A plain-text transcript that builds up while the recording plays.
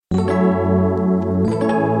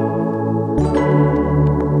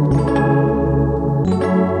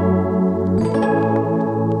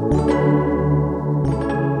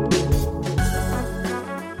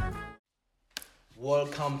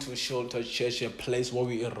Church, a place where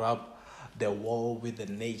we erupt the world with the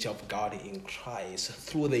nature of God in Christ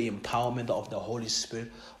through the empowerment of the Holy Spirit,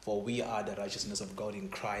 for we are the righteousness of God in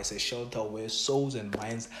Christ, a shelter where souls and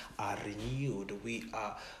minds are renewed. We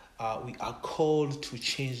are called to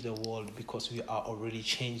change the world because we are already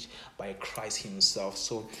changed by Christ himself.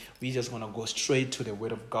 So we just want to go straight to the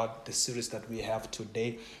Word of God. The series that we have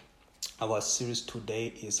today, our series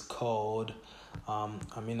today is called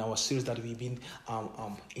our series that we've been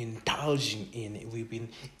indulging in, we've been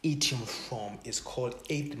eating from, is called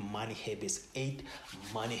 8 Money Habits. 8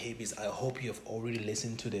 Money Habits. I hope you have already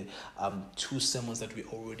listened to the 2 sermons that we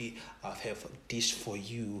already have dished for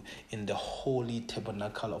you in the holy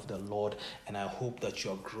tabernacle of the Lord, and I hope that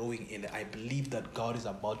you are growing in it. I believe that God is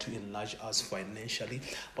about to enlarge us financially,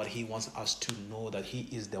 but he wants us to know that he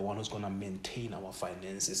is the one who's going to maintain our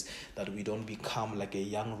finances, that we don't become like a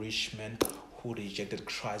young rich man who rejected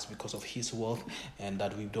Christ because of his wealth, and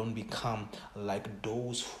that we don't become like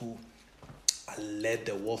those who led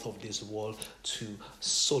the wealth of this world to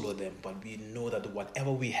swallow them. But we know that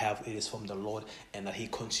whatever we have, it is from the Lord, and that he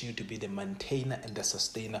continues to be the maintainer and the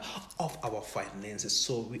sustainer of our finances.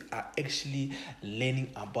 So we are actually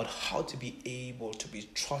learning about how to be able to be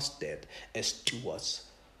trusted as stewards.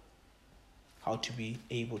 How to be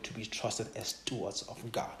able to be trusted as stewards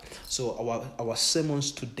of God. So our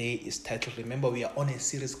sermons today is titled, remember we are on a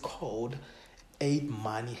series called 8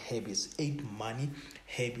 Money Habits. 8 Money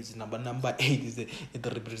Habits. Number 8 is it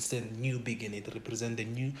represents new beginning. It represents the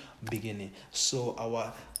new beginning. So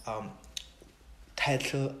our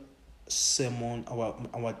title sermon,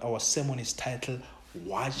 our sermon is titled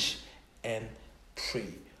Watch and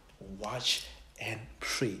Pray. Watch and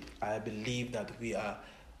pray. I believe that we are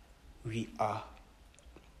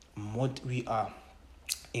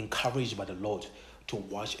encouraged by the Lord to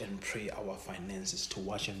watch and pray our finances, to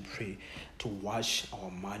watch and pray, to watch our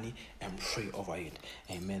money and pray over it.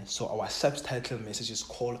 Amen. So our subtitle message is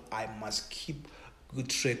called I must keep good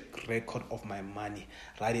track record of my money.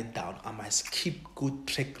 Write it down. I must keep good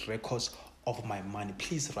track records of my money.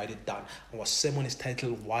 Please write it down. Our sermon is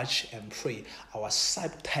titled Watch and Pray. Our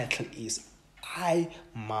subtitle is I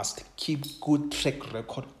must keep good track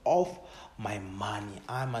record of my money.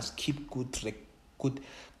 I must keep good track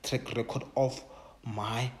record of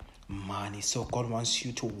my money. So God wants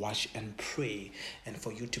you to watch and pray. And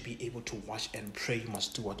for you to be able to watch and pray, you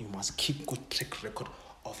must do what? You must keep good track record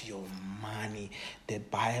of your money. The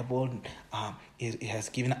Bible it has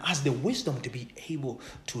given us the wisdom to be able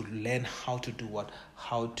to learn how to do what?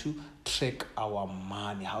 How to track our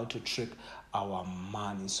money. How to track our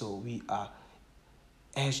money. So we are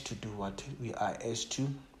urged to do what? We are urged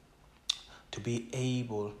to be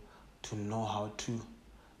able to know how to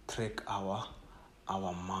track our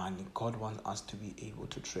money. God wants us to be able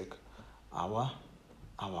to track our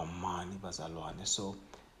money, bazalwane. So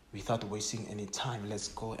without wasting any time, let's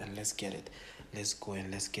go and let's get it.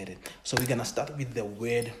 So we're gonna start with the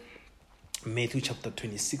word Matthew chapter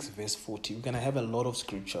 26 verse 40. We're going to have a lot of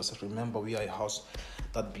scriptures. Remember, we are a house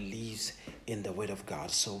that believes in the word of God.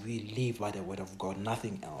 So we live by the word of God,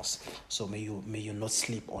 nothing else. So may you not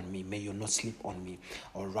sleep on me. May you not sleep on me.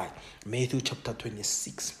 All right. Matthew chapter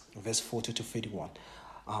 26 verse 40 to 51.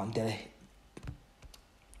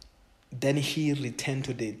 Then he returned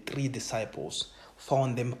to the 3 disciples,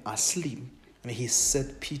 found them asleep. And he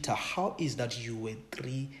said, Peter, how is that you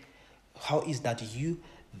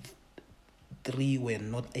 3 were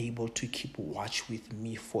not able to keep watch with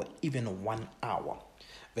me for even 1 hour?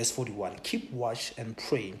 Verse 41, keep watch and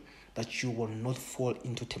pray that you will not fall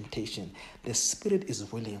into temptation. The spirit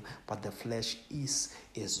is willing, but the flesh is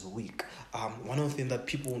weak. One of the things that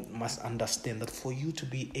people must understand, that for you to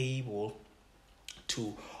be able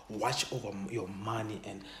to watch over your money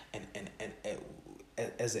and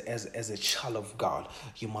as a child of God,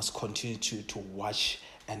 you must continue to watch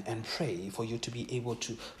and pray. For you to be able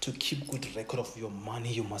to keep good record of your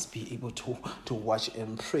money, you must be able to watch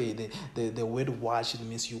and pray. The word watch, it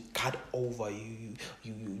means you guard over, you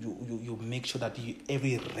make sure that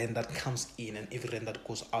every rent that comes in and every rent that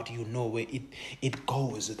goes out, you know where it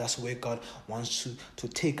goes. That's where God wants to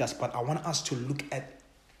take us. But I want us to look at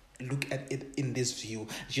it in this view.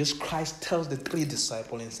 Jesus Christ tells the 3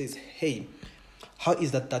 disciples and says, hey, how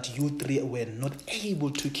is that you 3 were not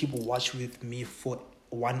able to keep watch with me for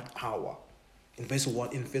 1 hour? In verse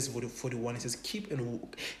 41, it says, in verse 41, it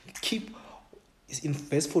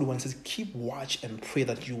says, keep watch and pray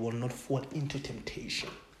that you will not fall into temptation.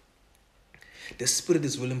 The spirit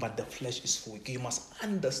is willing, but the flesh is weak. You must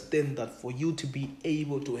understand that for you to be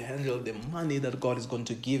able to handle the money that God is going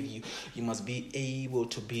to give you, you must be able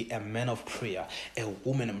to be a man of prayer, a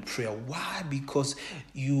woman of prayer. Why? Because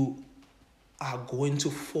you are going to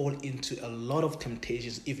fall into a lot of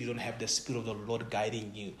temptations if you don't have the Spirit of the Lord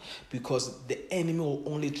guiding you, because the enemy will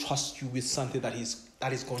only trust you with something that is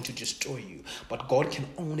going to destroy you. But God can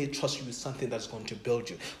only trust you with something that's going to build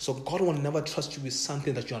you. So God will never trust you with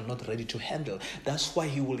something that you are not ready to handle. That's why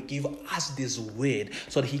He will give us this word,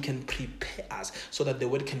 so that He can prepare us, so that the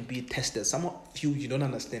word can be tested. Some of you don't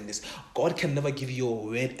understand this. God can never give you a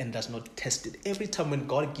word and does not test it. Every time when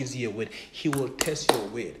God gives you a word, He will test your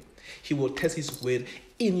word. He will test His word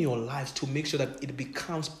in your lives to make sure that it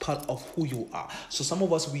becomes part of who you are. So some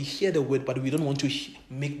of us, we hear the word, but we don't want to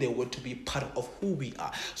make the word to be part of who we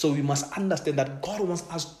are. So we must understand that God wants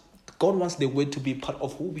the word to be part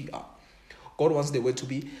of who we are. God wants the word to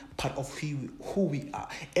be part of who we are.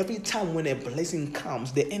 Every time when a blessing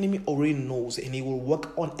comes, the enemy already knows, and he will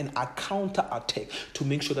work on a counter attack to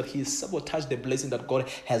make sure that he sabotages the blessing that God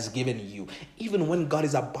has given you. Even when God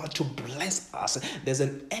is about to bless us, there's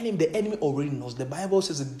an enemy. The enemy already knows. The Bible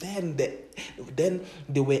says, then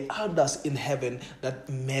there were others in heaven that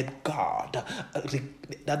met God,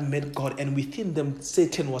 and within them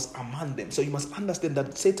Satan was among them. So you must understand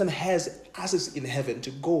that Satan has access in heaven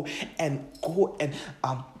to go and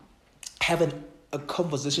have a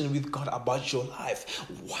conversation with God about your life.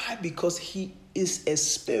 Why? Because He is a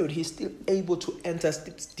spirit. He's still able to enter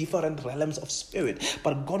different realms of spirit.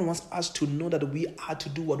 But God wants us to know that we are to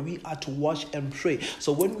do what? We are to watch and pray.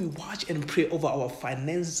 So when we watch and pray over our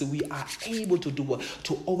finances, we are able to do what?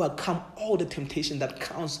 To overcome all the temptation that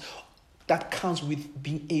comes with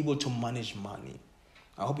being able to manage money.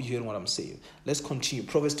 I hope you're hearing what I'm saying. Let's continue.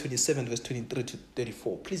 Proverbs 27, verse 23 to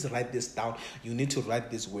 34. Please write this down. You need to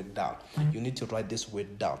write this word down.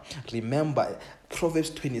 Remember,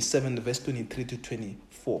 Proverbs 27, verse 23 to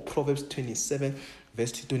 24. Proverbs 27,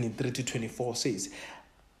 verse 23 to 24 says,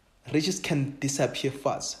 riches can disappear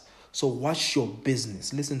fast. So watch your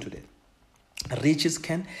business. Listen to that. Riches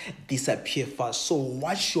can disappear fast. So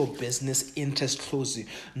watch your business interests closely.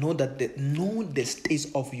 Know the states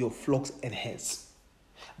of your flocks and herds.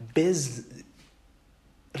 Riches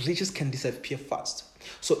can disappear fast.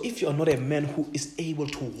 So if you are not a man who is able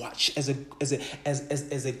to watch as a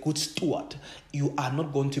good steward, you are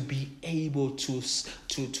not going to be able to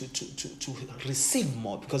receive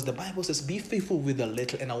more, because the Bible says, be faithful with a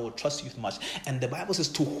little and I will trust you with much. And the Bible says,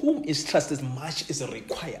 to whom is trusted, much is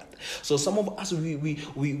required. So some of us, we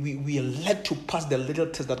are led to pass the little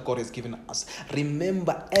test that God has given us.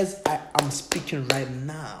 Remember, as I am speaking right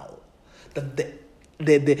now, that the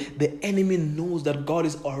enemy knows that God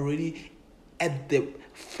is already at the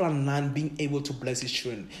front line, being able to bless His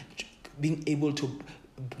children, being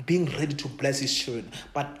ready to bless His children.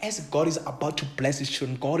 But as God is about to bless His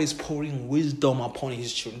children, God is pouring wisdom upon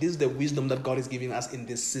His children. This is the wisdom that God is giving us in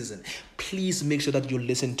this season. Please make sure that you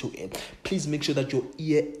listen to it. Please make sure that your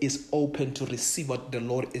ear is open to receive what the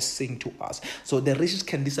Lord is saying to us. So the riches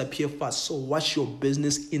can disappear fast. So watch your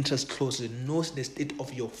business interest closely. Know the state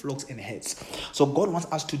of your flocks and herds. So God wants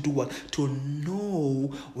us to do what? To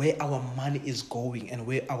know where our money is going and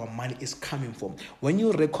where our money is coming from. When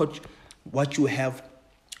you record what you have,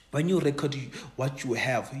 you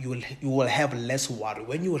will have less worry.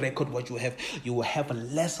 When you record what you have, you will have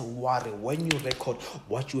less worry. When you record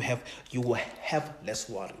what you have, you will have less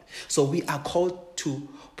worry. So we are called to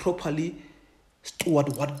properly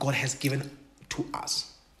steward what God has given to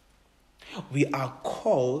us. We are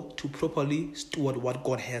called to properly steward what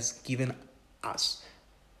God has given us.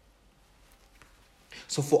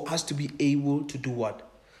 So for us to be able to do what?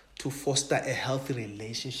 To foster a healthy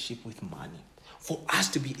relationship with money. For us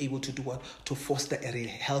to be able to do what? To foster a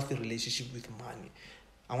healthy relationship with money.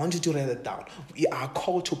 I want you to write it down. We are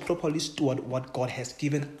called to properly steward what God has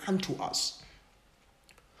given unto us.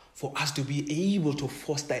 For us to be able to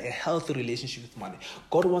foster a healthy relationship with money.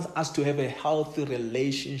 God wants us to have a healthy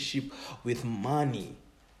relationship with money.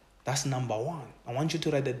 That's number one. I want you to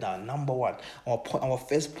write it down. Number one. Our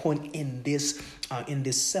first point in this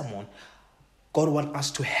sermon. God wants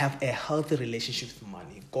us to have a healthy relationship with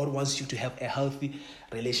money. God wants you to have a healthy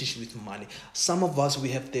relationship with money. Some of us, we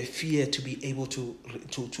have the fear to be able to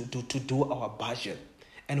do our budget.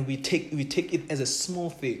 And we take it as a small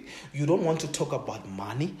thing. You don't want to talk about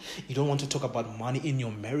money. You don't want to talk about money in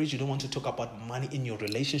your marriage. You don't want to talk about money in your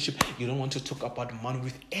relationship. You don't want to talk about money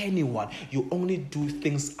with anyone. You only do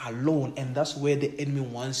things alone. And that's where the enemy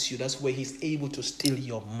wants you. That's where he's able to steal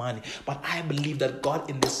your money. But I believe that God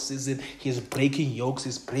in this season, He's breaking yokes.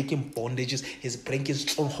 He's breaking bondages. He's breaking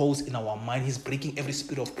strongholds in our mind. He's breaking every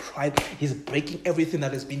spirit of pride. He's breaking everything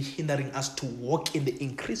that has been hindering us to walk in the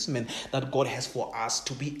increasement that God has for us,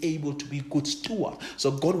 to be able to be good steward.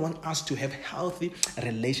 So God wants us to have healthy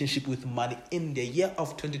relationship with money. In the year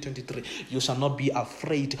of 2023, you shall not be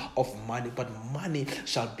afraid of money, but money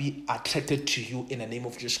shall be attracted to you in the name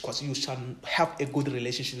of Jesus Christ. You shall have a good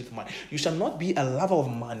relationship with money. You shall not be a lover of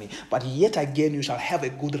money, but yet again you shall have a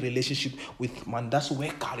good relationship with money. That's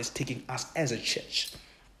where God is taking us as a church.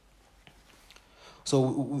 So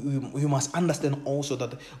we must understand also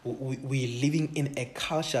that we're living in a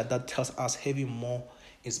culture that tells us having more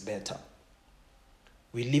is better.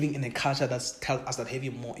 We're living in a culture that tells us that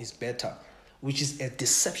having more is better, which is a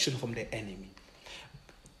deception from the enemy.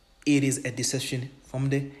 It is a deception from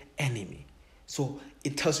the enemy. So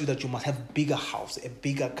it tells you that you must have a bigger house, a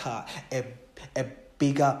bigger car,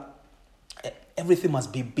 everything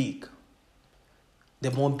must be big. The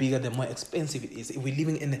more bigger, the more expensive it is. We're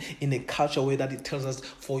living in a culture where that it tells us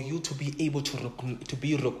for you to be able to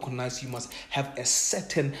be recognized, you must have a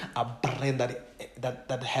certain brand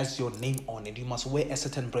that has your name on it. You must wear a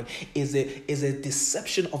certain brand. Is a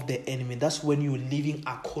deception of the enemy. That's when you're living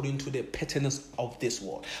according to the patterns of this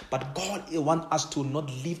world. But God wants us to not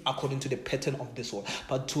live according to the pattern of this world,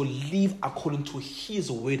 but to live according to His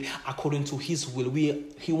word, according to His will.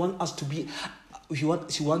 He wants us to be. He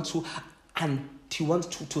wants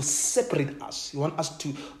to separate us. He wants us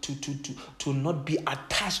to not be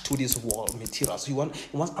attached to this world, materials. He wants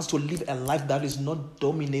us to live a life that is not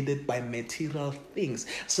dominated by material things.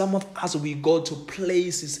 Some of us, we go to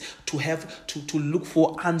places to look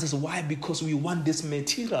for answers. Why? Because we want these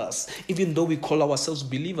materials. Even though we call ourselves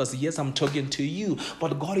believers, yes, I'm talking to you.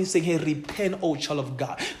 But God is saying, hey, repent, oh child of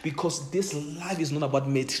God, because this life is not about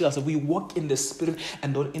materials. We walk in the spirit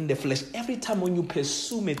and not in the flesh. Every time when you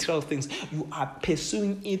pursue material things, you are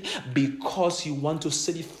pursuing it because you want to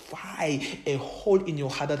satisfy a hole in your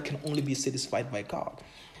heart that can only be satisfied by God.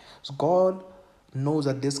 So God knows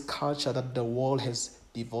that this culture that the world has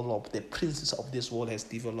developed, the princes of this world has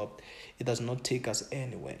developed, it does not take us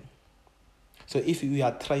anywhere. So if we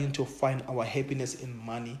are trying to find our happiness in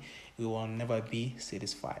money, we will never be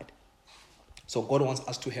satisfied. So God wants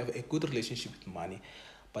us to have a good relationship with money,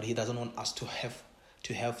 but He doesn't want us to have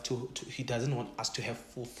He doesn't want us to have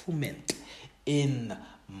fulfillment in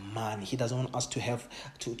money. He doesn't want us to have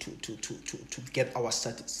to get our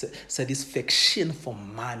satisfaction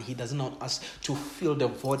from money. He doesn't want us to fill the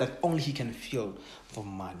void that only He can fill from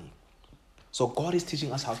money. So God is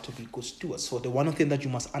teaching us how to be good stewards. So the one thing that you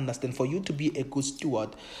must understand, for you to be a good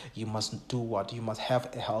steward, you must do what? You must have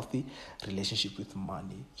a healthy relationship with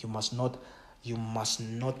money. You must not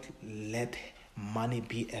let money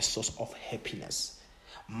be a source of happiness.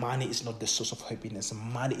 Money is not the source of happiness.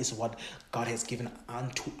 Money is what God has given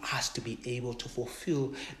unto us to be able to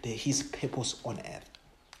fulfill His purpose on earth.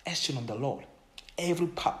 As children of the Lord, every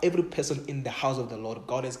person in the house of the Lord,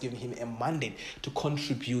 God has given him a mandate to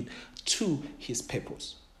contribute to His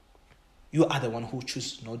purpose. You are the one who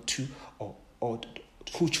chooses not to, or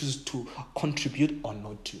who chooses to contribute or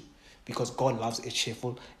not to, because God loves a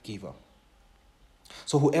cheerful giver.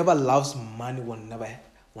 So whoever loves money will never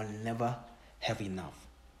have enough.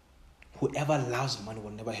 Whoever loves money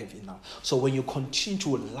will never have enough. So when you continue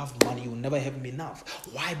to love money, you will never have enough.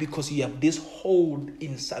 Why? Because you have this hole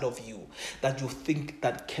inside of you that you think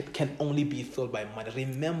that can only be filled by money.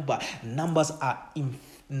 Remember, numbers are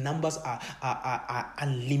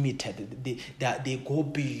unlimited. They go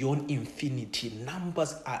beyond infinity.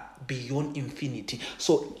 Numbers are beyond infinity.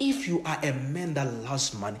 So if you are a man that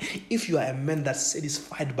loves money, if you are a man that's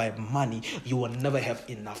satisfied by money, you will never have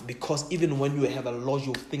enough. Because even when you have a lot,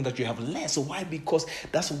 you think that you have less. Why? Because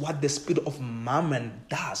that's what the spirit of mammon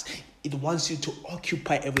does. It wants you to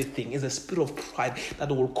occupy everything. It's a spirit of pride that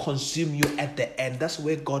will consume you at the end. That's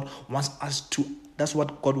what God wants us to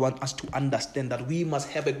understand, that we must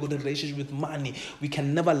have a good relationship with money. We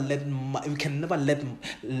can never let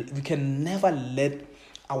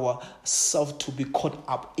ourselves to be caught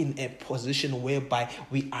up in a position whereby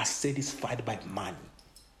we are satisfied by money.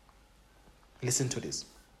 Listen to this.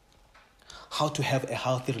 How to have a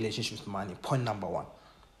healthy relationship with money. Point number 1.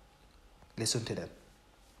 Listen to that.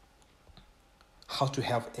 How to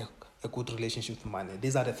have a good relationship with money.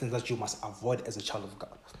 These are the things that you must avoid as a child of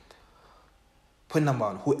God. Point number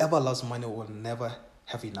 1. Whoever loves money will never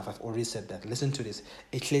have enough. I've already said that. Listen to this.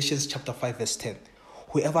 Ecclesiastes chapter 5 verse 10.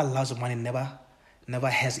 Whoever loves money never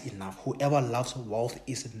has enough. Whoever loves wealth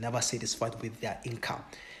is never satisfied with their income.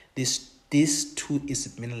 This too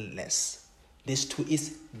is meaningless.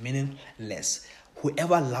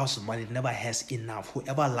 Whoever loves money never has enough.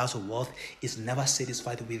 Whoever loves wealth is never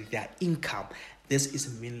satisfied with their income. This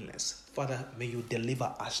is meaningless. Father, may you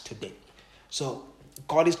deliver us today. So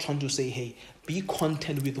God is trying to say, hey, be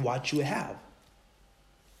content with what you have.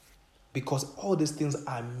 Because all these things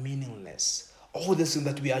are meaningless. All these things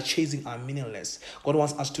that we are chasing are meaningless. God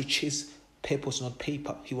wants us to chase purpose, not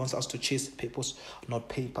paper. He wants us to chase purpose, not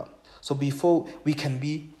paper. So before we can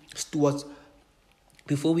be stewards,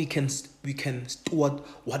 before we can steward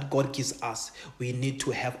what God gives us, we need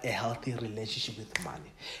to have a healthy relationship with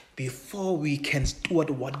money. Before we can steward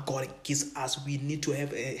what God gives us, we need to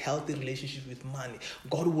have a healthy relationship with money.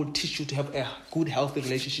 God will teach you to have a good, healthy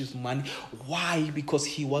relationship with money. Why? Because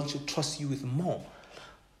He wants to trust you with more.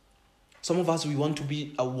 Some of us, we want to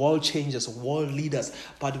be world changers, world leaders,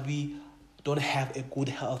 but we don't have a good,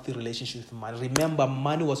 healthy relationship with money. Remember,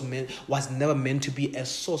 money was never meant to be a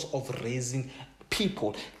source of raising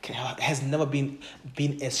people, has never been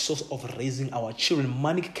a source of raising our children.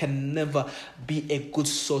 Money can never be a good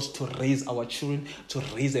source to raise our children, to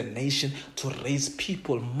raise a nation, to raise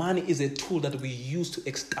people. Money is a tool that we use to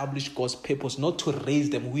establish God's purpose, not to raise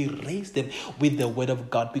them. We raise them with the word of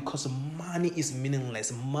God, because money is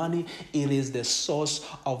meaningless. Money, it is the source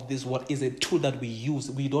of this world, is a tool that we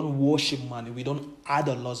use. We don't worship money. We don't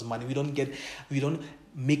idolize money. We don't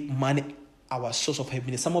make money our source of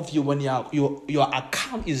happiness. Some of you, when your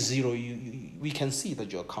account is zero, we can see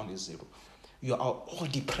that your account is zero. You are all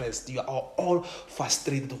depressed. You are all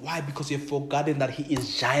frustrated. Why? Because you've forgotten that He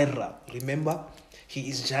is Jireh. Remember, He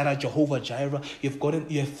is Jireh, Jehovah Jireh. You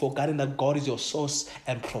have forgotten that God is your source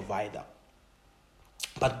and provider.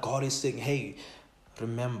 But God is saying, hey,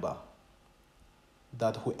 remember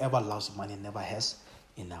that whoever loves money never has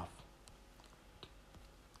enough.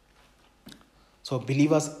 So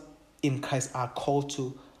believers in Christ are called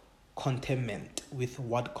to contentment with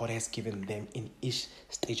what God has given them in each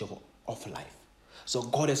stage of life. So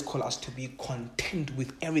God has called us to be content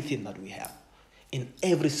with everything that we have in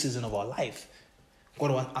every season of our life. God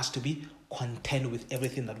wants us to be content with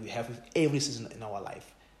everything that we have with every season in our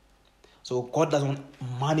life. So God doesn't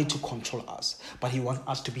want money to control us, but He wants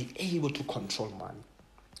us to be able to control money.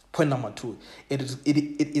 Point number 2, it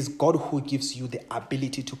is God who gives you the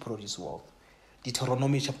ability to produce wealth.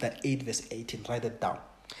 Deuteronomy chapter 8 verse 18. Write it down.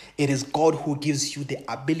 It is God who gives you the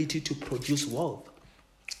ability to produce wealth.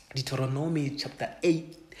 Deuteronomy chapter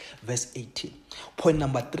 8 verse 18. Point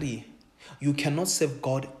number 3. You cannot serve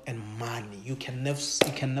God and money. You can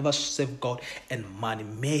never serve God and money.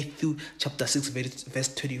 Matthew chapter 6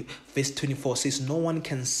 verse 24 says, no one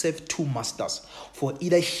can serve two masters, for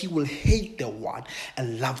either he will hate the one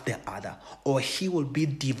and love the other, or he will be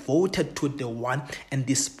devoted to the one and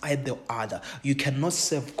despise the other. You cannot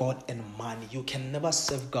serve God and money. You can never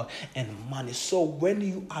serve God and money. So when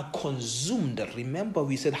you are consumed, remember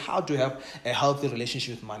we said how to have a healthy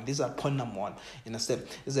relationship with money. This is point number 1 in a step.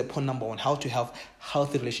 This is point number 1. How to have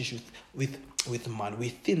healthy relationship with money.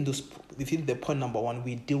 Within the point number 1,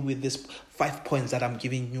 we deal with these 5 points that I'm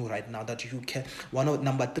giving you right now. That you can.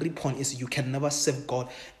 Number 3 point is you can never serve God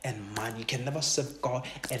and money. You can never serve God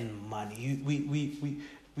and money.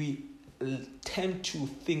 We tend to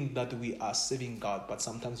think that we are serving God, but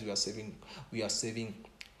sometimes we are serving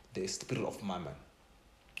the spirit of mammon.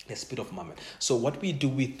 The spirit of mammon. So what we do,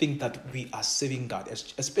 we think that we are serving God,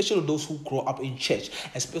 especially those who grow up in church,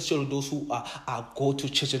 especially those who go to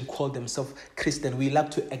church and call themselves Christian. We like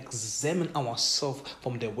to examine ourselves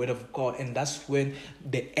from the word of God, and that's when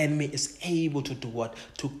the enemy is able to do what?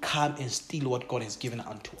 To come and steal what God has given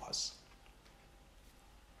unto us.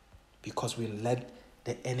 Because we let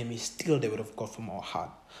the enemy steal the word of God from our heart.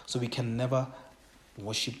 So we can never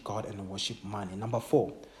worship God and worship money. Number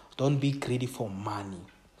 4, don't be greedy for money.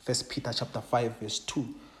 1 Peter chapter 5 verse 2.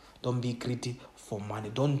 Don't be greedy for money.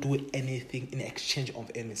 Don't do anything in exchange of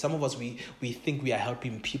anything. Some of us, we think we are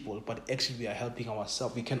helping people, but actually we are helping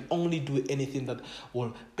ourselves. We can only do anything that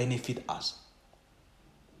will benefit us.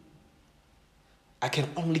 I can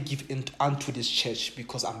only give unto this church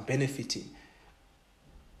because I'm benefiting.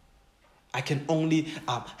 I can only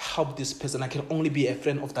help this person. I can only be a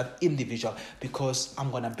friend of that individual because I'm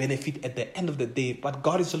going to benefit at the end of the day. But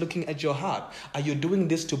God is looking at your heart. Are you doing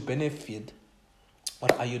this to benefit, or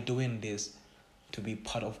are you doing this to be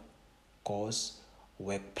part of God's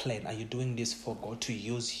work plan? Are you doing this for God to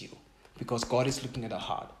use you? Because God is looking at the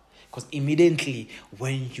heart. Because immediately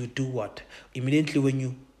when you do what? Immediately when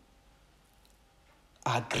you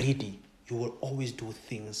are greedy, you will always do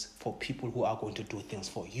things for people who are going to do things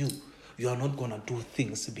for you. You are not going to do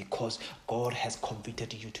things because God has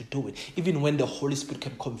convicted you to do it. Even when the Holy Spirit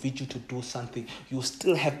can convict you to do something, you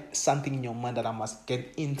still have something in your mind that I must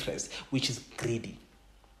get interest, which is greedy.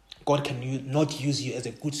 God can not use you as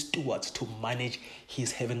a good steward to manage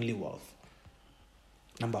His heavenly wealth.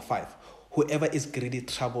 Number 5, whoever is greedy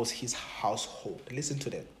troubles his household. Listen to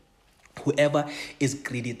that. Whoever is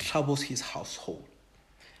greedy troubles his household.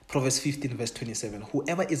 Proverbs 15 verse 27.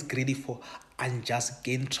 Whoever is greedy for unjust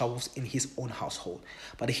gain troubles in his own household,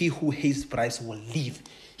 but he who hates bribes will live.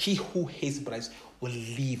 He who hates bribes will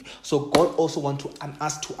live. So God also wants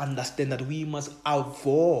us to understand that we must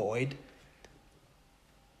avoid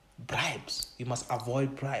bribes. We must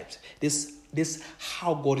avoid bribes. This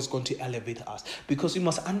how God is going to elevate us. Because you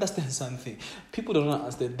must understand something. People don't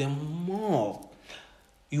understand. The more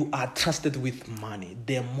you are trusted with money,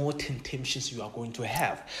 the more temptations you are going to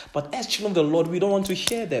have. But as children of the Lord, we don't want to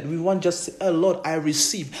hear that. We want just say, oh Lord, I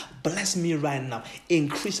receive. Bless me right now.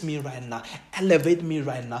 Increase me right now. Elevate me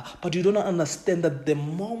right now. But you do not understand that the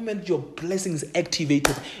moment your blessing is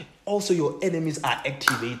activated, also your enemies are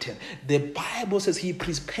activated. The Bible says he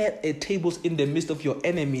prepared a table in the midst of your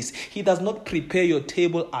enemies. He does not prepare your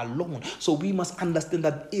table alone. So we must understand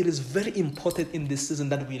that it is very important in this season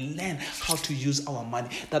that we learn how to use our money.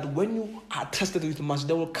 That when you are trusted with much,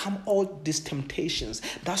 there will come all these temptations.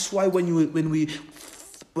 That's why when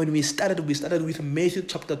we started with Matthew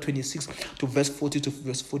chapter 26 to verse 40 to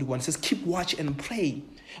verse 41. It says, keep watch and pray.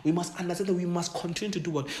 We must understand that we must continue to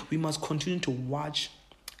do what? We must continue to watch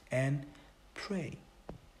and pray.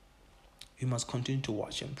 We must continue to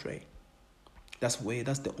watch and pray. That's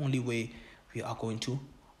the only way we are going to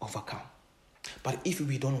overcome. But if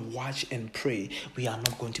we don't watch and pray, we are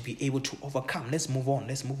not going to be able to overcome. Let's move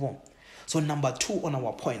on. So number 2 on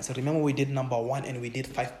our points. Remember we did number 1 and we did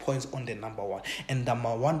 5 points on the number 1. And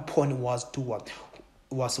number 1 point was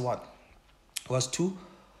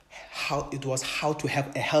how to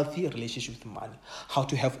have a healthy relationship with money. How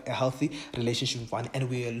to have a healthy relationship with money. And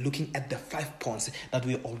we are looking at the 5 points that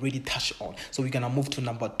we already touched on. So we're going to move to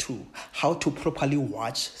number 2. How to properly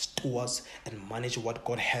watch, steward, and manage what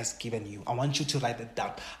God has given you. I want you to write it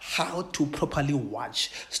down. How to properly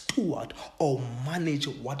watch, steward, or manage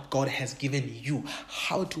what God has given you.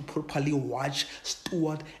 How to properly watch,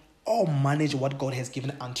 steward, or manage what God has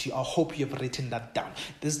given unto you. I hope you have written that down.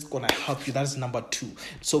 This is going to help you. That's number 2.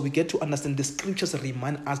 So we get to understand the scriptures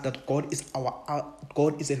remind us that God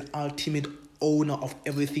is an ultimate owner of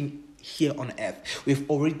everything here on earth. We've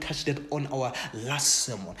already touched it on our last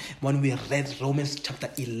sermon when we read Romans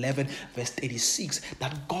chapter 11 verse 36,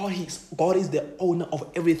 that God is the owner of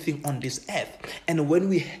everything on this earth. And when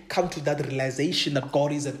we come to that realization that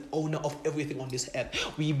God is an owner of everything on this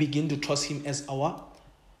earth, we begin to trust him as our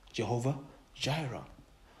Jehovah Jireh.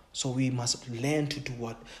 So we must learn to do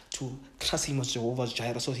what? To trust him as Jehovah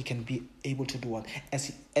Jireh, so he can be able to do what?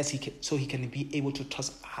 So he can be able to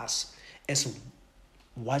trust us as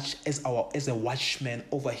a watchman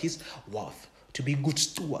over his wealth, to be good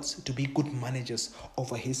stewards, to be good managers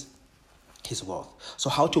over his wealth. So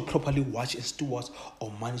how to properly watch and steward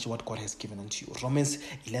or manage what God has given unto you. Romans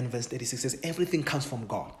 11 verse 36 says everything comes from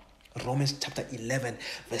God. Romans chapter 11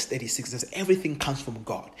 verse 36 says everything comes from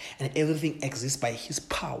God and everything exists by his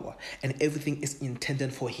power and everything is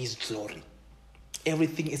intended for his glory.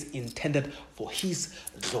 Everything is intended for his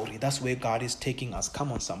glory. That's where God is taking us.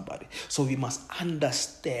 Come on, somebody. So we must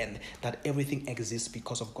understand that everything exists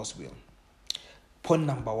because of God's will. Point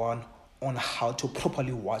number 1 on how to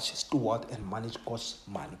properly watch, steward, and manage God's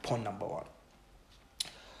money. Point number 1.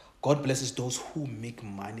 God blesses those who make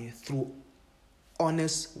money through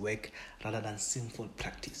honest work rather than sinful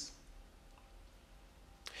practice.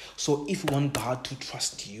 So if you want God to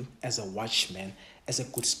trust you as a watchman, as a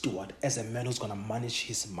good steward, as a man who's going to manage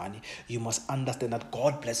his money, you must understand that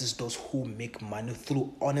God blesses those who make money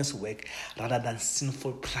through honest work rather than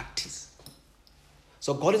sinful practice.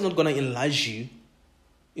 So God is not going to enlarge you.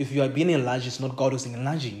 If you are being enlarged, it's not God who's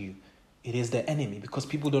enlarging you. It is the enemy, because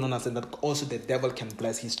people don't understand that also the devil can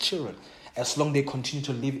bless his children. As long as they continue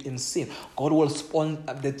to live in sin, God will Satan,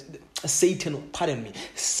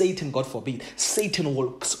 God forbid, Satan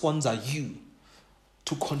will sponsor you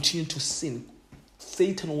to continue to sin.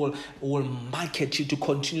 Satan will market you to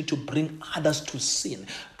continue to bring others to sin.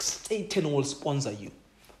 Satan will sponsor you.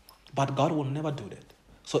 But God will never do that.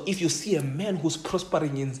 So if you see a man who's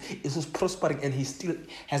prospering and he still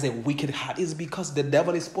has a wicked heart, it's because the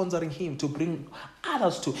devil is sponsoring him to bring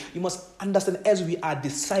others to. You must understand, as we are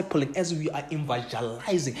discipling, as we are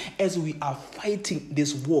evangelizing, as we are fighting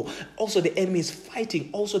this war, also the enemy is fighting.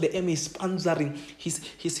 Also the enemy is sponsoring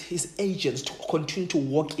his agents to continue to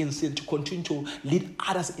walk in sin, to continue to lead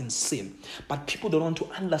others in sin. But people don't want to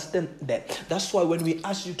understand that. That's why when we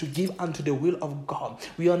ask you to give unto the will of God,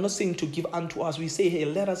 we are not saying to give unto us. We say, hey,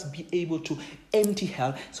 let us be able to empty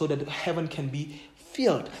hell so that heaven can be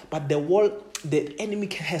filled. But the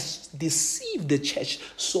enemy has deceived the church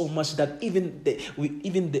so much that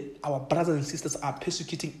our brothers and sisters are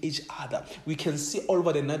persecuting each other. We can see all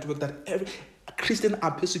over the network that Christians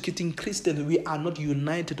are persecuting Christians. We are not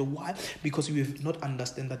united. Why? Because we have not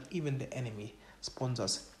understand that even the enemy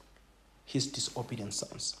sponsors his disobedient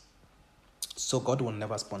sons. So God will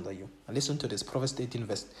never sponsor you. And listen to this. Proverbs 18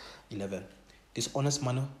 verse 11. Dishonest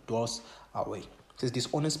money dwells away. It says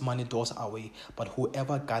dishonest money dwells away, but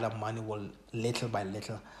whoever gathers money will little by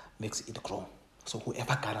little makes it grow. So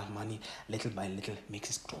whoever gathers money little by little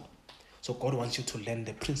makes it grow. So God wants you to learn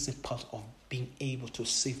the principles of being able to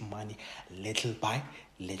save money little by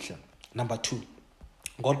little. Number 2,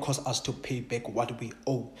 God calls us to pay back what we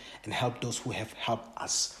owe and help those who have helped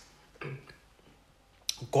us.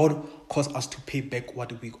 God calls us to pay back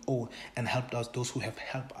what we owe and help those who have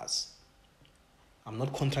helped us. I'm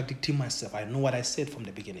not contradicting myself. I know what I said from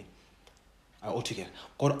the beginning. Altogether,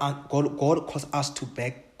 God calls us to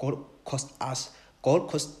back. God calls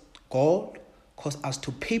us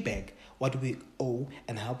to pay back what we owe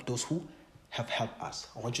and help those who have helped us.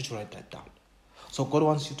 I want you to write that down. So God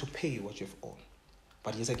wants you to pay what you've owed.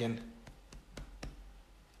 But yes, again,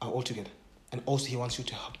 altogether. And also He wants you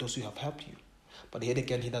to help those who have helped you. But yet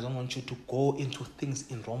again, He doesn't want you to go into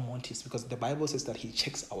things in wrong motives, because the Bible says that He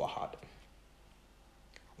checks our heart.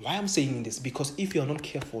 Why I'm saying this? Because if you're not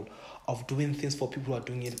careful of doing things for people who are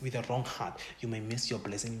doing it with a wrong heart, you may miss your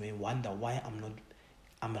blessing. You may wonder why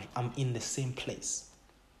I'm in the same place.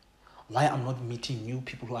 Why I'm not meeting new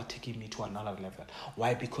people who are taking me to another level.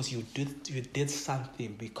 Why? Because you did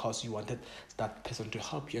something because you wanted that person to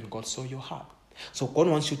help you, and God saw your heart. So God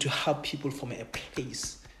wants you to help people from a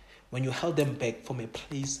place. When you help them back from a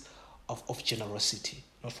place of generosity,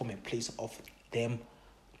 not from a place of them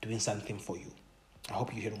doing something for you. I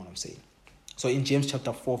hope you hear what I'm saying. So in James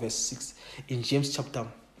chapter 4 verse 6, in James chapter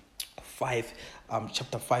 5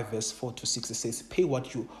 verse 4 to 6, it says, pay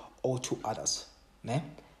what you owe to others. Ne?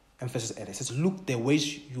 Emphasis added. It says, look, the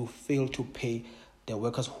wage you fail to pay, the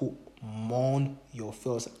workers who mourn your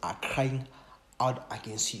fails are crying out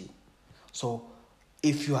against you. So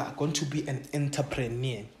if you are going to be an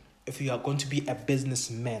entrepreneur, if you are going to be a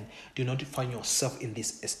businessman, do not find yourself in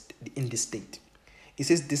this state. It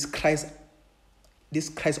says, this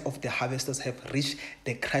cries of the harvesters have reached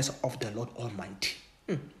the cries of the Lord Almighty.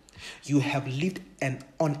 You have lived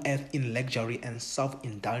on earth in luxury and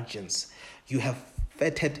self-indulgence. You have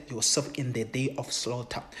fettered yourself in the day of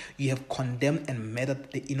slaughter. You have condemned and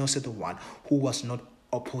murdered the innocent one who was not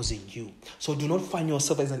opposing you. So do not find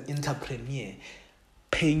yourself as an entrepreneur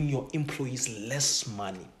paying your employees less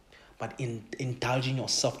money, but indulging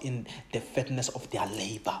yourself in the fatness of their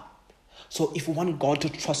labor. So if you want God to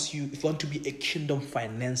trust you, if you want to be a kingdom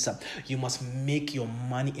financer, you must make your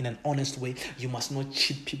money in an honest way. You must not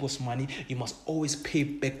cheat people's money. You must always pay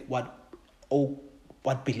back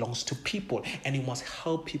what belongs to people. And you must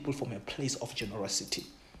help people from a place of generosity.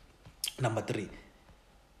 Number 3,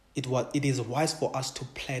 it is wise for us to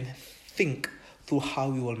think through how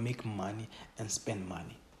we will make money and spend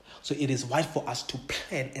money. So it is wise for us to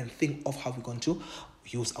plan and think of how we're going to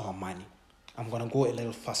use our money. I'm going to go a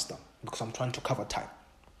little faster because I'm trying to cover time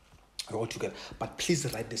all together. But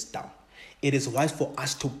please write this down. It is wise for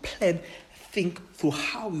us to think through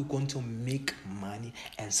how we're going to make money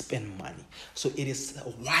and spend money. So it is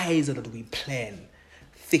wise that we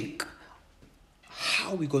think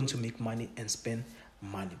how we're going to make money and spend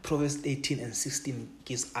money. Proverbs 18 and 16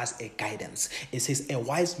 gives us a guidance. It says, a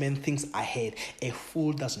wise man thinks ahead, a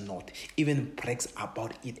fool does not, even brags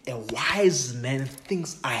about it. A wise man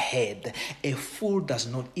thinks ahead, a fool does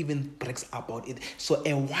not, even brags about it. So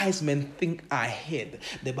a wise man think ahead.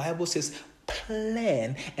 The Bible says,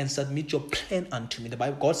 plan and submit your plan unto me. The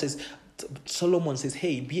Bible, God says, Solomon says,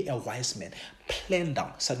 hey, be a wise man. Plan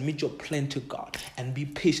down, submit your plan to God, and be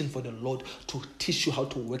patient for the Lord to teach you how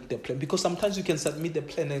to work the plan. Because sometimes you can submit the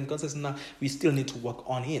plan and God says, nah, we still need to work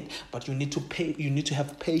on it. But you need to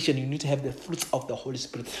have patience, you need to have the fruits of the Holy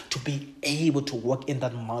Spirit to be able to work in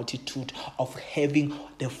that multitude of having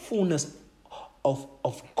the fullness of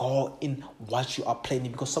God in what you are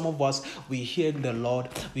planning. Because some of us, we hear the Lord,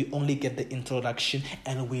 we only get the introduction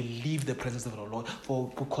and we leave the presence of the Lord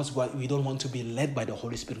because we don't want to be led by the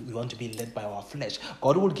Holy Spirit. We want to be led by our flesh.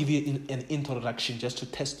 God will give you an introduction just to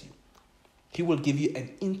test you. He will give you an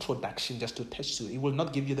introduction just to test you. He will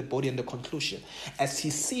not give you the body and the conclusion. As He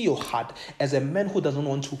see your heart, as a man who doesn't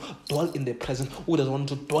want to dwell in the presence, who doesn't want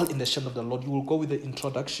to dwell in the shadow of the Lord, you will go with the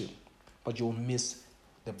introduction, but you will miss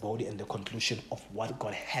the body and the conclusion of what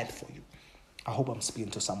God had for you. I hope I'm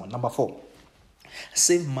speaking to someone. Number 4,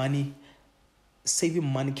 saving money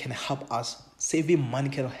can help us. Saving money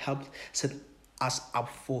can help set us up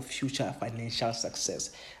for future financial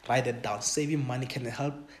success. Write it down. Saving money can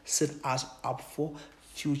help set us up for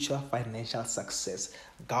future financial success.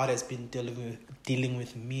 God has been dealing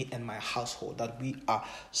with me and my household that we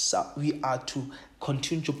are to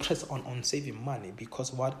continue to press on saving money,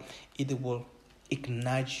 because what? It will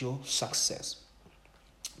ignite your success.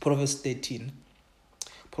 Proverbs 13.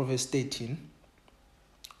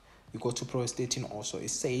 We go to Proverbs 13 also. It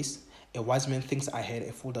says, a wise man thinks ahead,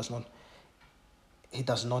 a fool does not. He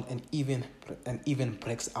does not, and even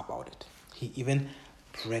brags about it. He even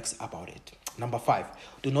brags about it. Number 5,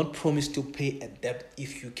 do not promise to pay a debt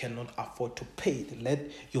if you cannot afford to pay it.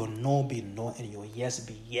 Let your no be no and your yes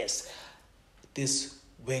be yes. This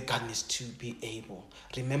where God needs to be able.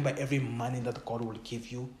 Remember, every money that God will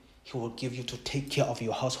give you, He will give you to take care of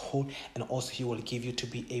your household, and also He will give you to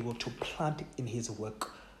be able to plant in His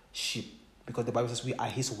workship. Because the Bible says we are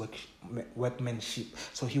His workmanship.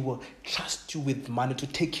 So He will trust you with money to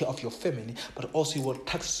take care of your family, but also He will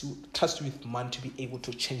trust you with money to be able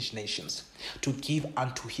to change nations, to give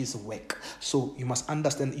unto His work. So you must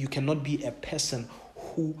understand, you cannot be a person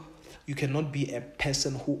who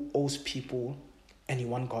owes people, and you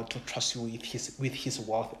want God to trust you with his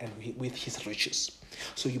wealth and with His riches.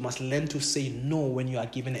 So you must learn to say no when you are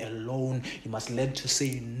given a loan. You must learn to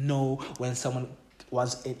say no when someone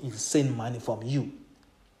wants an insane money from you.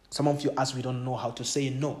 Some of you, as we don't know how to say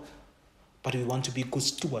no, but we want to be good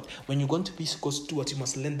steward. When you're going to be good steward, you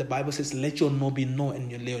must learn. The Bible says, let your no be no and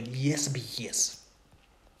your yes be yes.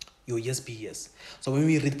 Your yes be yes. So when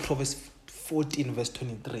we read Proverbs 14 verse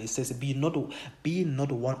 23, it says, be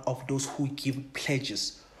not one of those who give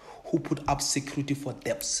pledges, who put up security for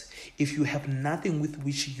debts. If you have nothing with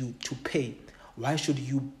which you to pay, why should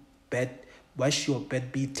your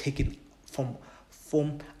bed be taken from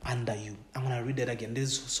under you? I'm going to read that again.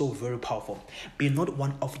 This is so very powerful. Be not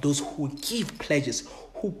one of those who give pledges,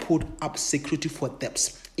 who put up security for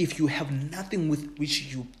debts. If you have nothing with which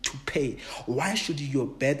you to pay, why should your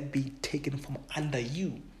bed be taken from under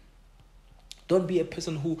you? Don't be a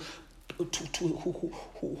person who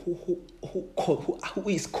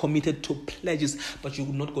is committed to pledges, but you're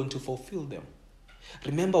not going to fulfill them.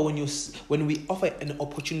 Remember, when we offer an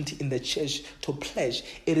opportunity in the church to pledge,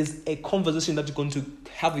 it is a conversation that you're going to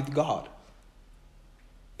have with God.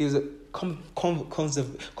 It is a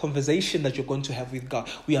conversation that you're going to have with God.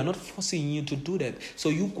 We are not forcing you to do that. So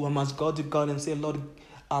you must go to God and say, Lord,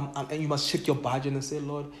 and you must check your budget and say,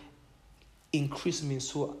 Lord, increase me,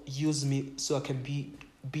 so use me, so I can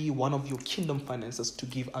be one of your kingdom finances to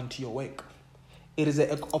give unto your work. It is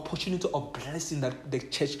an opportunity of blessing that the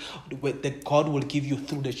church, that God will give you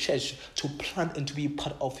through the church, to plant and to be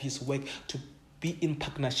part of His work, to be in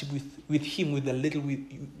partnership with Him with the little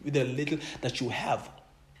that you have.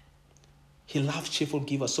 He loves cheerful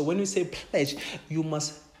givers. So when we say pledge, you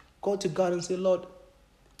must go to God and say, Lord,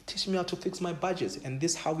 teach me how to fix my budgets. And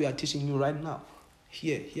this is how we are teaching you right now.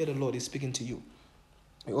 Here the Lord is speaking to you.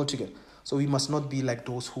 We're all together. So we must not be like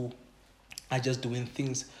those who are just doing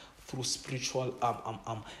things through spiritual,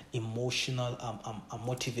 emotional,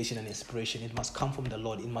 motivation and inspiration. It must come from the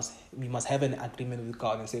Lord. We must have an agreement with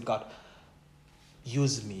God and say, God,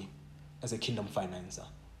 use me as a kingdom financer.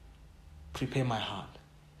 Prepare my heart.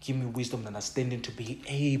 Give me wisdom and understanding to be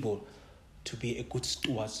able to be a good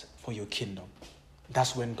steward for your kingdom.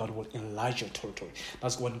 That's when God will enlarge your territory.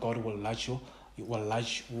 That's when God will enlarge you.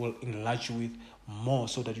 Will enlarge you with more,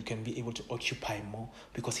 so that you can be able to occupy more,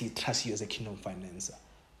 because He trusts you as a kingdom financer.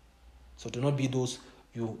 So do not be those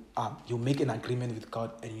you make an agreement with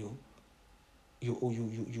God and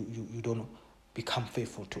you don't become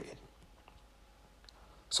faithful to it.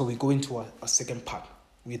 So we go into a second part.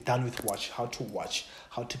 We're done with how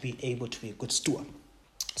to be able to be a good steward.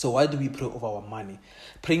 So why do we pray over our money?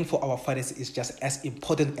 Praying for our finances is just as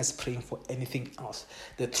important as praying for anything else.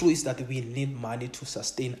 The truth is that we need money to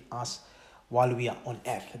sustain us while we are on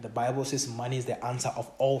earth. The Bible says money is the answer of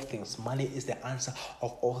all things. Money is the answer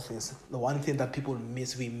of all things. The one thing that people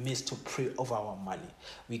miss, we miss to pray over our money.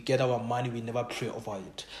 We get our money, we never pray over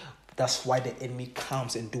it. That's why the enemy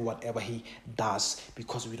comes and do whatever he does,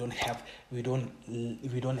 because we don't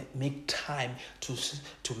make time to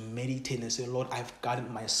meditate and say, Lord, I've got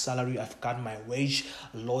my salary, I've got my wage.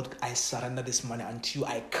 Lord, I surrender this money until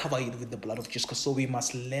I cover it with the blood of Jesus. So we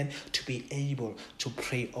must learn to be able to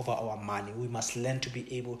pray over our money. We must learn to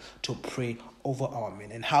be able to pray over our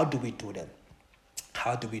money. And how do we do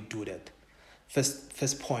that?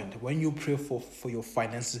 First point, when you pray for your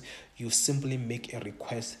finances, you simply make a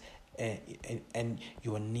request and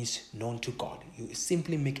your needs known to God. You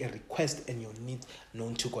simply make a request and your needs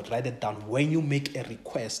known to God. Write it down. When you make a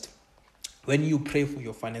request, when you pray for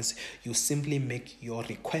your finances, you simply make your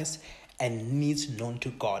request and needs known to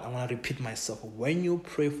God. I want to repeat myself. When you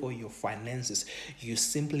pray for your finances, you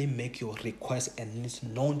simply make your requests and needs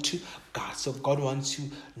known to God. So God wants to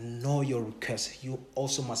know your requests. You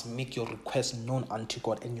also must make your requests known unto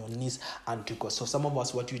God and your needs unto God. So some of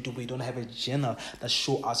us, what we do, we don't have a journal that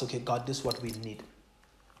show us, okay, God, this is what we need.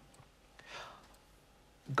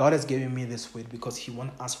 God has given me this word because He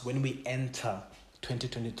wants us, when we enter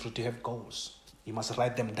 2023, to have goals. You must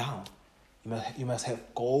write them down. You must have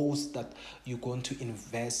goals that you're going to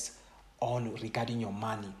invest on regarding your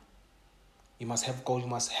money. You must have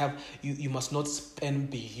goals. You must not spend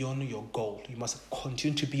beyond your goal. You must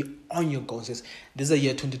continue to be on your goals. This is the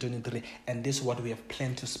year 2023, and this is what we have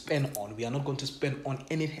planned to spend on. We are not going to spend on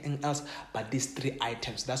anything else but these 3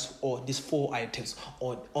 items. These 4 items,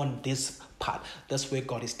 or on this part. That's where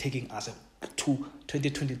God is taking us to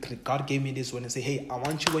 2023. God gave me this when He said, hey, I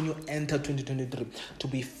want you, when you enter 2023, to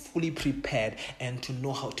be fully prepared and to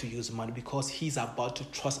know how to use money, because He's about to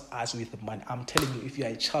trust us with money. I'm telling you, if you are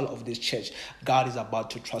a child of this church, God is about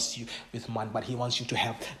to trust you with money, but He wants you to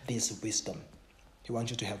have this wisdom. He wants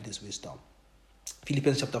you to have this wisdom.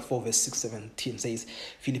 Philippians chapter 4 verse 6-17 says,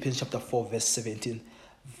 Philippians chapter 4 verse 17,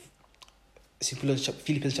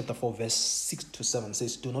 Philippians chapter 4 verse 6-7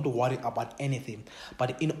 says, do not worry about anything,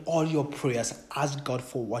 but in all your prayers ask God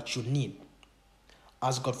for what you need.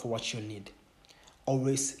 Ask God for what you need.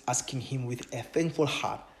 Always asking Him with a thankful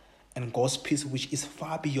heart, and God's peace, which is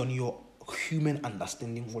far beyond your human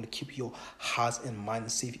understanding, will keep your hearts and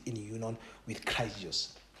minds safe in union with Christ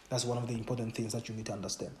Jesus. That's one of the important things that you need to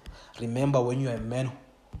understand. Remember, when you're a man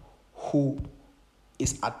who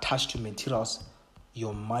is attached to materials,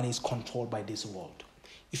 your money is controlled by this world.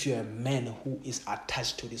 If you're a man who is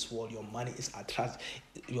attached to this world, your money is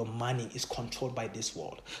controlled by this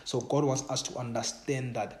world. So God wants us to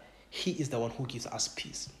understand that He is the one who gives us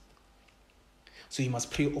peace. So you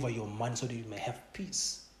must pray over your money so that you may have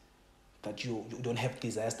peace. That you don't have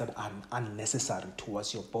desires that are unnecessary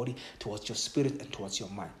towards your body, towards your spirit, and towards your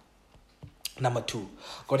mind. Number 2,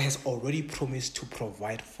 God has already promised to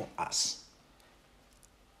provide for us.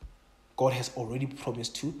 God has already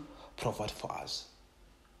promised to provide for us.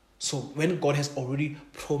 So when God has already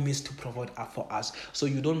promised to provide for us, so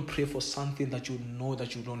you don't pray for something that you know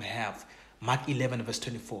that you don't have. Mark 11 verse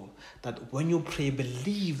 24, that when you pray,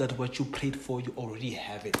 believe that what you prayed for, you already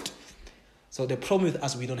have it. So the problem with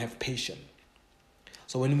us, we don't have patience.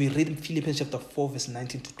 So when we read in Philippians chapter 4 verse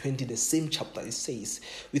 19-20, the same chapter, it says,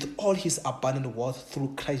 with all His abundant wealth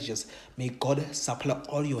through Christ Jesus, may God supply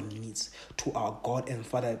all your needs. To our God and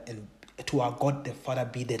Father, and to our God the Father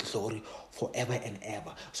be the glory forever and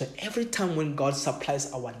ever. So every time when God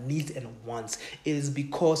supplies our needs and wants, it is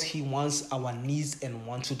because He wants our needs and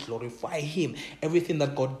wants to glorify Him. Everything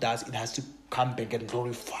that God does, it has to come back and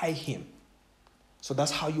glorify Him. So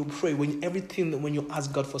that's how you pray. When you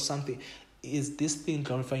ask God for something, is this thing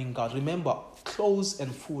glorifying God? Remember, clothes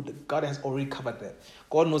and food, God has already covered that.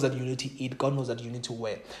 God knows that you need to eat. God knows that you need to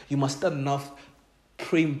wear. You must start enough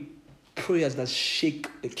praying prayers that shake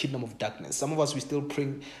the kingdom of darkness. Some of us, we still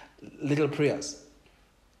pray little prayers.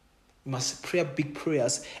 You must pray big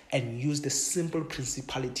prayers and use the simple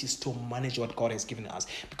principalities to manage what God has given us.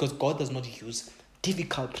 Because God does not use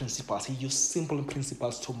difficult principles. He used simple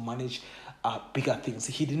principles to manage bigger things.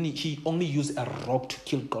 He only used a rock to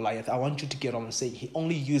kill Goliath. I want you to get what I'm saying. He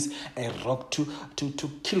only used a rock to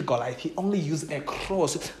kill Goliath. He only used a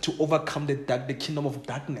cross to overcome the kingdom of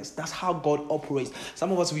darkness. That's how God operates.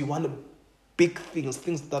 Some of us, we want big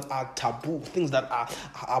things that are taboo, things that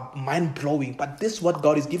are mind-blowing. But this is what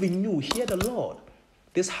God is giving you. Hear the Lord.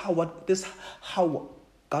 This how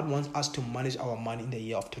God wants us to manage our money in the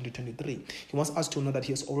year of 2023. He wants us to know that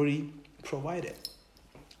He has already provided.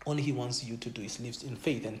 Only He wants you to do is live in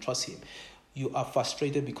faith and trust Him. You are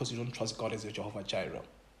frustrated because you don't trust God as your Jehovah Jireh.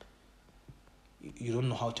 You don't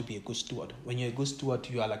know how to be a good steward. When you're a good steward,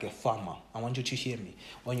 you are like a farmer. I want you to hear me.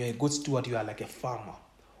 When you're a good steward, you are like a farmer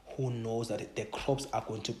who knows that the crops are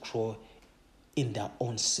going to grow in their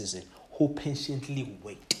own season, who patiently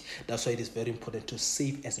wait. That's why it is very important to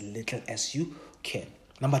save as little as you can.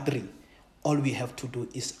 Number 3, all we have to do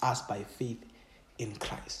is ask by faith in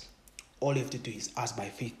Christ. All you have to do is ask by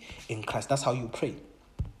faith in Christ. That's how you pray.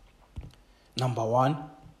 Number 1,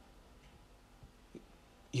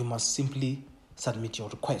 you must simply submit your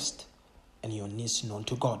request and your needs known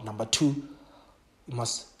to God. Number 2, you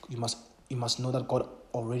must know that God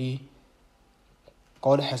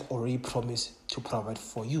has already promised to provide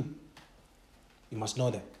for you. You must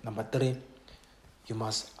know that. Number 3, you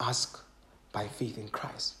must ask by faith in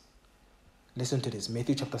Christ. Listen to this.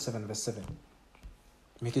 Matthew chapter 7 verse 7.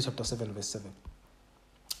 Matthew chapter 7 verse 7.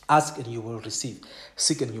 Ask and you will receive.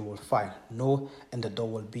 Seek and you will find. Know and the door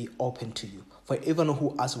will be open to you. For everyone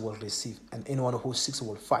who asks will receive, and anyone who seeks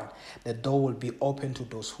will find. The door will be open to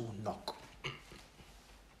those who knock.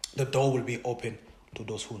 The door will be open to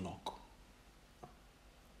those who knock.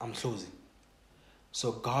 I'm closing.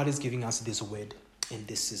 So God is giving us this word in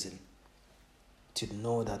this season to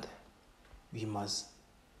know that we must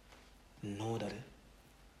know that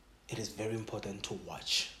it is very important to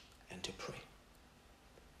watch and to pray.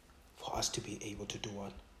 For us to be able to do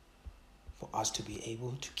what? For us to be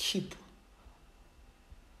able to keep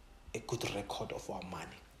a good record of our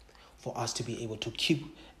money. For us to be able to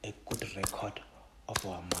keep a good record of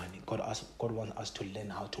our money. God wants us to learn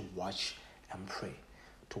how to watch and pray.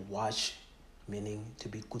 To watch, meaning to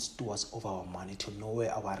be good stewards of our money, to know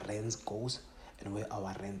where our rent goes and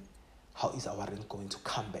how is our rent going to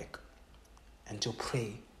come back. And to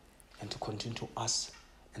pray and to continue to ask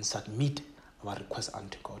and submit our requests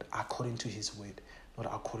unto God according to His word, not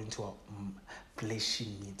according to our fleshy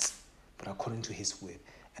needs, but according to His word.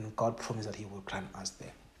 And God promised that He will grant us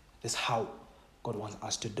there. That's how God wants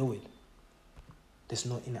us to do it. There's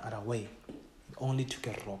no any other way. He only took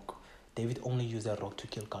a rock. David only used a rock to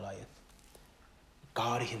kill Goliath.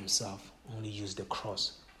 God Himself only used the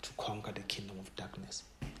cross to conquer the kingdom of darkness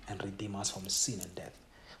and redeem us from sin and death.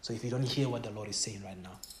 So if you don't hear what the Lord is saying right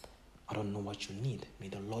now, I don't know what you need. May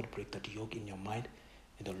the Lord break that yoke in your mind.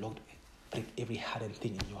 May the Lord break every hardened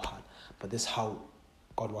thing in your heart. But this is how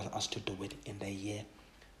God wants us to do it in the year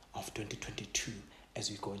of 2022 as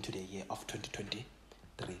we go into the year of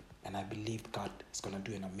 2023. And I believe God is going to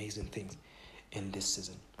do an amazing thing in this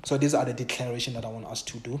season. So these are the declarations that I want us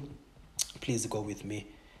to do. Please go with me.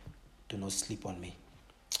 Do not sleep on me.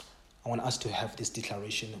 I want us to have this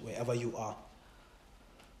declaration wherever you are.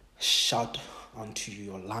 Shout unto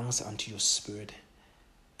your lungs, unto your spirit,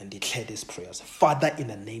 and declare these prayers. Father, in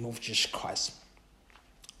the name of Jesus Christ,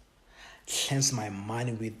 I cleanse my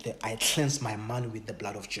mind with the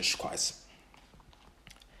blood of Jesus Christ.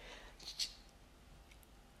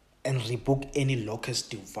 And rebuke any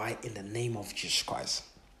locust divide in the name of Jesus Christ.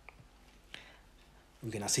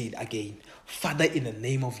 We're going to say it again. Father, in the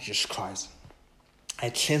name of Jesus Christ,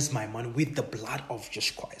 I cleanse my mind with the blood of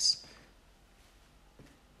Jesus Christ.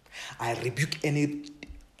 I rebuke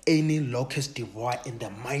any locust devour in the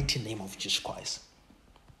mighty name of Jesus Christ.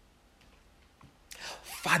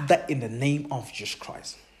 Father, in the name of Jesus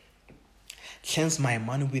Christ, cleanse my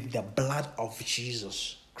mind with the blood of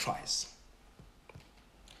Jesus Christ.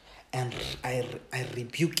 And I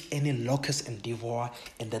rebuke any locust and devourer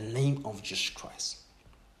in the name of Jesus Christ.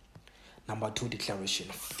 Number 2 declaration.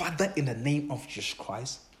 Father, in the name of Jesus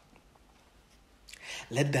Christ,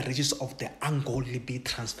 let the riches of the ungodly be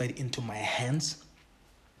transferred into my hands.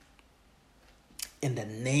 In the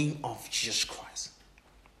name of Jesus Christ.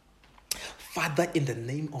 Father, in the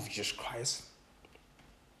name of Jesus Christ,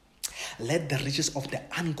 let the riches of the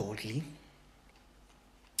ungodly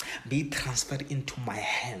be transferred into my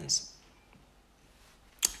hands.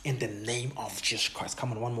 In the name of Jesus Christ.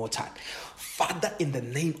 Come on, one more time. Father, in the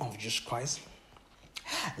name of Jesus Christ,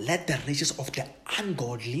 let the riches of the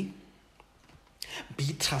ungodly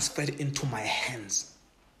be transferred into my hands.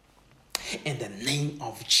 In the name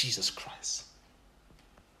of Jesus Christ.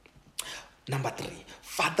 Number 3.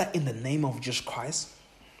 Father, in the name of Jesus Christ,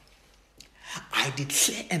 I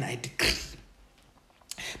declare and I decree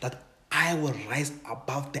that I will rise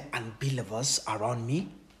above the unbelievers around me.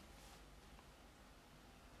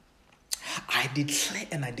 I declare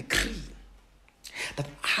and I decree that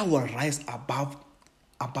I will rise above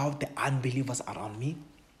the unbelievers around me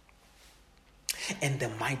in the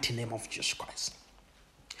mighty name of Jesus Christ.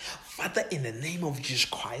 Father, in the name of Jesus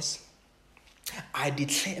Christ, I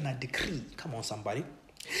declare and I decree, come on somebody,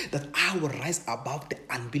 that I will rise above the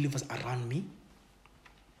unbelievers around me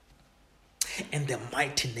in the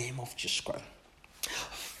mighty name of Jesus Christ.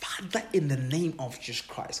 Father, in the name of Jesus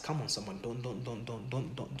Christ, come on someone,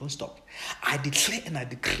 don't stop. I declare and I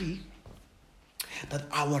decree that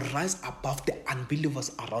I will rise above the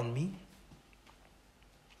unbelievers around me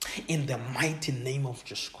in the mighty name of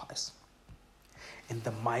Jesus Christ. In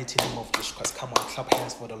the mighty name of Jesus Christ. Come on, clap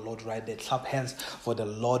hands for the Lord right there. Clap hands for the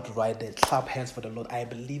Lord right there. Clap hands for the Lord. I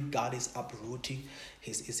believe God is uprooting,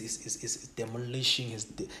 He's demolishing,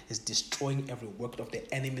 He's destroying every work of the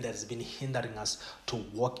enemy that has been hindering us to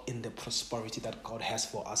walk in the prosperity that God has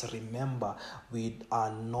for us. Remember, we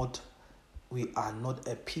are not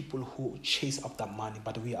a people who chase after money,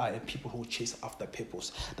 but we are a people who chase after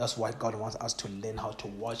purpose. That's why God wants us to learn how to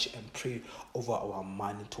watch and pray over our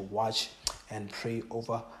money, to watch and pray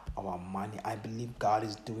over our money. I believe God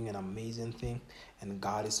is doing an amazing thing, and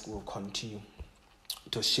God will continue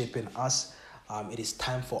to shape in us. It is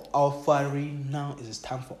time for offering now. It is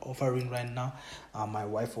time for offering right now. My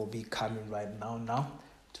wife will be coming right now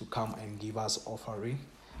to come and give us offering.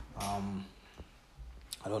 I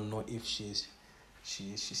don't know if she's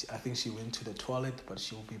I think she went to the toilet, but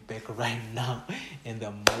she will be back right now in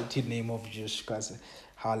the mighty name of Jesus Christ.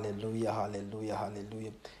 Hallelujah, hallelujah,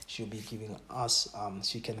 hallelujah. She'll be giving us,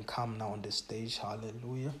 she can come now on the stage,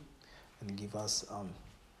 hallelujah, and give us our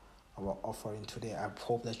offering today. I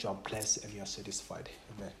hope that you are blessed and you are satisfied.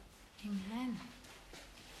 Amen. Amen.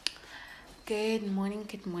 Good morning,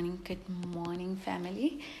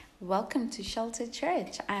 family. Welcome to Shelter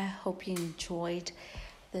Church. I hope you enjoyed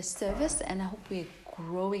the service, and I hope we're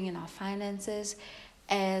growing in our finances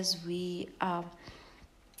as we are.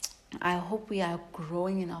 I hope we are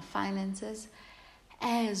growing in our finances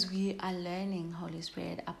as we are learning, Holy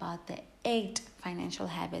Spirit, about the 8 financial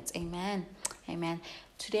habits. Amen. Amen.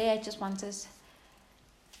 Today, I just want us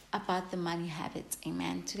about the money habits.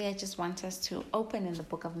 Amen. Today, I just want us to open in the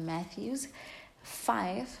book of Matthew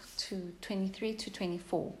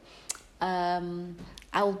 5:23-24.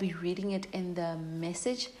 I will be reading it in the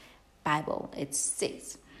Message Bible. It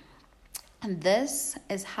says, and this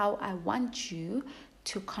is how I want you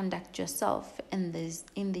to conduct yourself in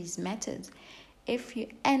these matters. If you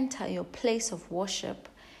enter your place of worship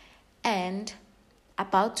and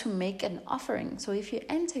about to make an offering. So if you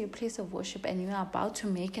enter your place of worship and you are about to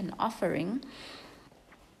make an offering,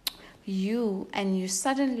 you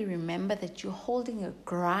suddenly remember that you're holding a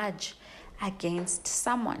grudge against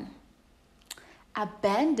someone.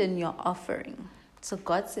 Abandon your offering. So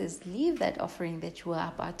God says, leave that offering that you are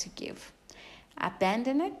about to give.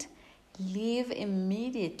 Abandon it. Leave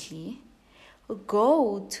immediately.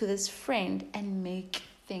 Go to this friend and make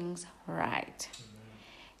things right.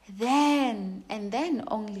 Then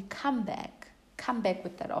only come back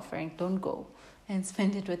with that offering. Don't go and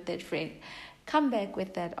spend it with that friend. Come back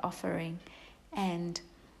with that offering and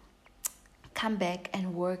come back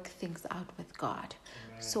and work things out with God.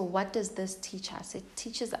 Amen. So what does this teach us? It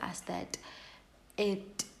teaches us that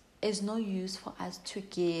it is no use for us to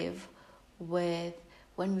give when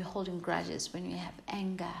we're holding grudges, when we have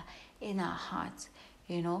anger in our hearts,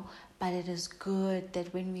 but it is good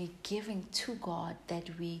that when we're giving to God, that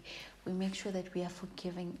we make sure that we have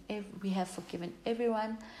forgiven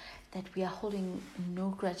everyone, that we are holding no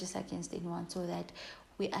grudges against anyone, so that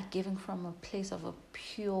we are giving from a place of a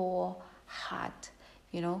pure heart.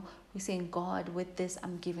 We're saying, God, with this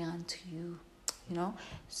I'm giving unto you.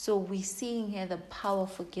 So we're seeing here the power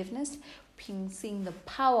of forgiveness, seeing the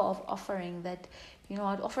power of offering. That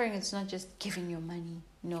offering is not just giving your money,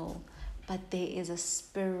 no, but there is a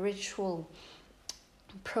spiritual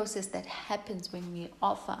process that happens when we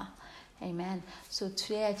offer. Amen. So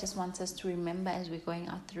today I just want us to remember, as we're going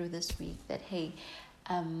out through this week, that hey,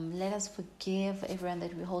 let us forgive everyone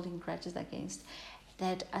that we're holding grudges against.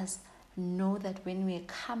 Let us know that when we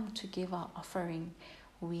come to give our offering,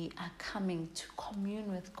 we are coming to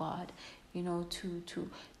commune with God, to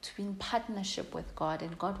be in partnership with God.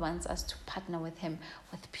 And God wants us to partner with Him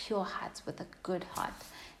with pure hearts, with a good heart.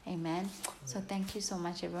 Amen. So thank you so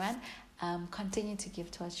much, everyone. Continue to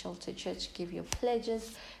give to our Shelter Church. Give your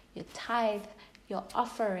pledges, your tithe, your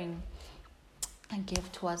offering, and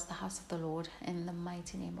give towards the house of the Lord in the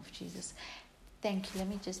mighty name of Jesus. Thank you. Let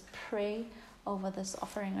me just pray over this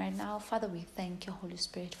offering right now. Father, we thank you, Holy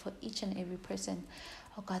Spirit, for each and every person,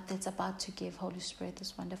 oh God, that's about to give, Holy Spirit,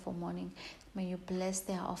 this wonderful morning. May you bless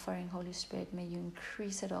their offering, Holy Spirit. May you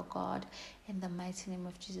increase it, oh God, in the mighty name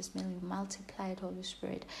of Jesus. May you multiply it, Holy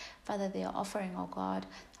Spirit. Father, their offering, oh God,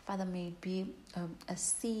 Father, may it be a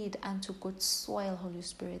seed unto good soil, Holy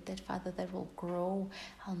Spirit, that, Father, that will grow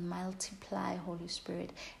and multiply, Holy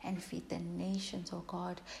Spirit, and feed the nations, oh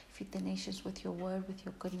God. Feed the nations with your word, with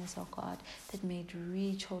your goodness, oh God, that may it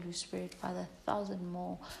reach, Holy Spirit, Father, 1,000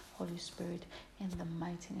 more, Holy Spirit, in the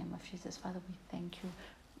mighty name of Jesus. Father, we thank you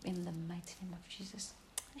in the mighty name of Jesus.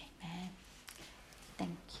 Amen.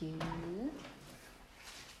 Thank you.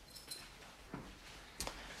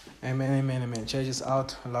 Amen. Church is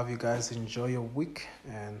out. I love you guys. Enjoy your week.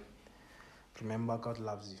 And remember, God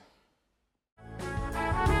loves you.